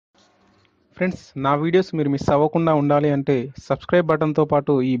Friends, నా videos మీరు miss అవ్వకుండా ఉండాలి అంటే సబ్స్క్రైబ్ బటన్తో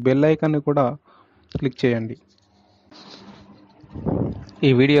పాటు ఈ బెల్ ఐకాన్ని కూడా క్లిక్ చేయండి.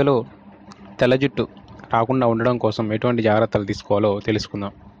 ఈ వీడియోలో తెల్ల జుట్టు రాకుండా ఉండడం కోసం ఎటువంటి జాగ్రత్తలు తీసుకోవాలో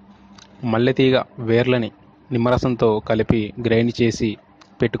తెలుసుకుందాం. మల్లెతీగ వేర్లని నిమ్మరసంతో కలిపి గ్రైండ్ చేసి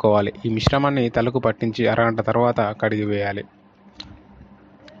పెట్టుకోవాలి. ఈ మిశ్రమాన్ని తలకు పట్టించి అరగంట తర్వాత కడిగి వేయాలి.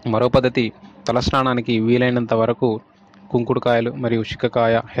 మరో పద్ధతి, తలస్నానానికి వీలైనంత వరకు కుంకుడుకాయలు మరియు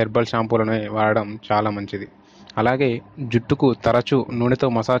చిక్కకాయ హెర్బల్ షాంపూలను వాడడం చాలా మంచిది. అలాగే జుట్టుకు తరచూ నూనెతో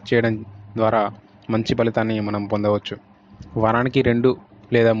మసాజ్ చేయడం ద్వారా మంచి ఫలితాన్ని మనం పొందవచ్చు. వారానికి 2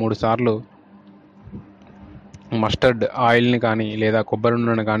 లేదా 3 సార్లు మస్టర్డ్ ఆయిల్ని కానీ లేదా కొబ్బరి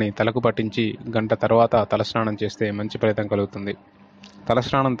నూనెను కానీ తలకు పట్టించి గంట తర్వాత తలస్నానం చేస్తే మంచి ఫలితం కలుగుతుంది.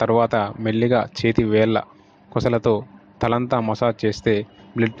 తలస్నానం తర్వాత మెల్లిగా చేతి వేళ్ళ కొసలతో తలంతా మసాజ్ చేస్తే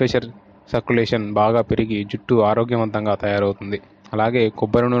బ్లడ్ ప్రెషర్ సర్క్యులేషన్ బాగా పెరిగి జుట్టు ఆరోగ్యవంతంగా తయారవుతుంది. అలాగే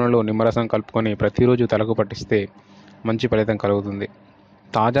కొబ్బరి నూనెలో నిమ్మరసం కలుపుకొని ప్రతిరోజు తలకు పట్టిస్తే మంచి ఫలితం కలుగుతుంది.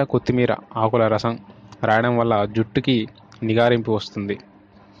 తాజా కొత్తిమీర ఆకుల రసం రాయడం వల్ల జుట్టుకి నిగారింపు వస్తుంది.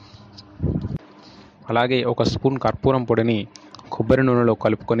 అలాగే 1 స్పూన్ కర్పూరం పొడిని కొబ్బరి నూనెలో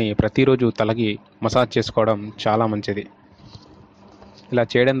కలుపుకొని ప్రతిరోజు తలకి మసాజ్ చేసుకోవడం చాలా మంచిది. ఇలా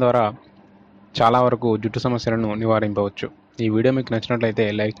చేయడం ద్వారా చాలా వరకు జుట్టు సమస్యలను నివారించవచ్చు. ఈ వీడియో మీకు నచ్చినట్లయితే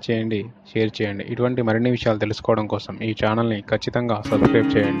లైక్ చేయండి, షేర్ చేయండి. ఇటువంటి మరిన్ని విషయాలు తెలుసుకోవడం కోసం ఈ ఛానల్ని ఖచ్చితంగా సబ్స్క్రైబ్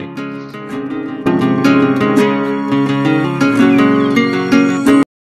చేయండి.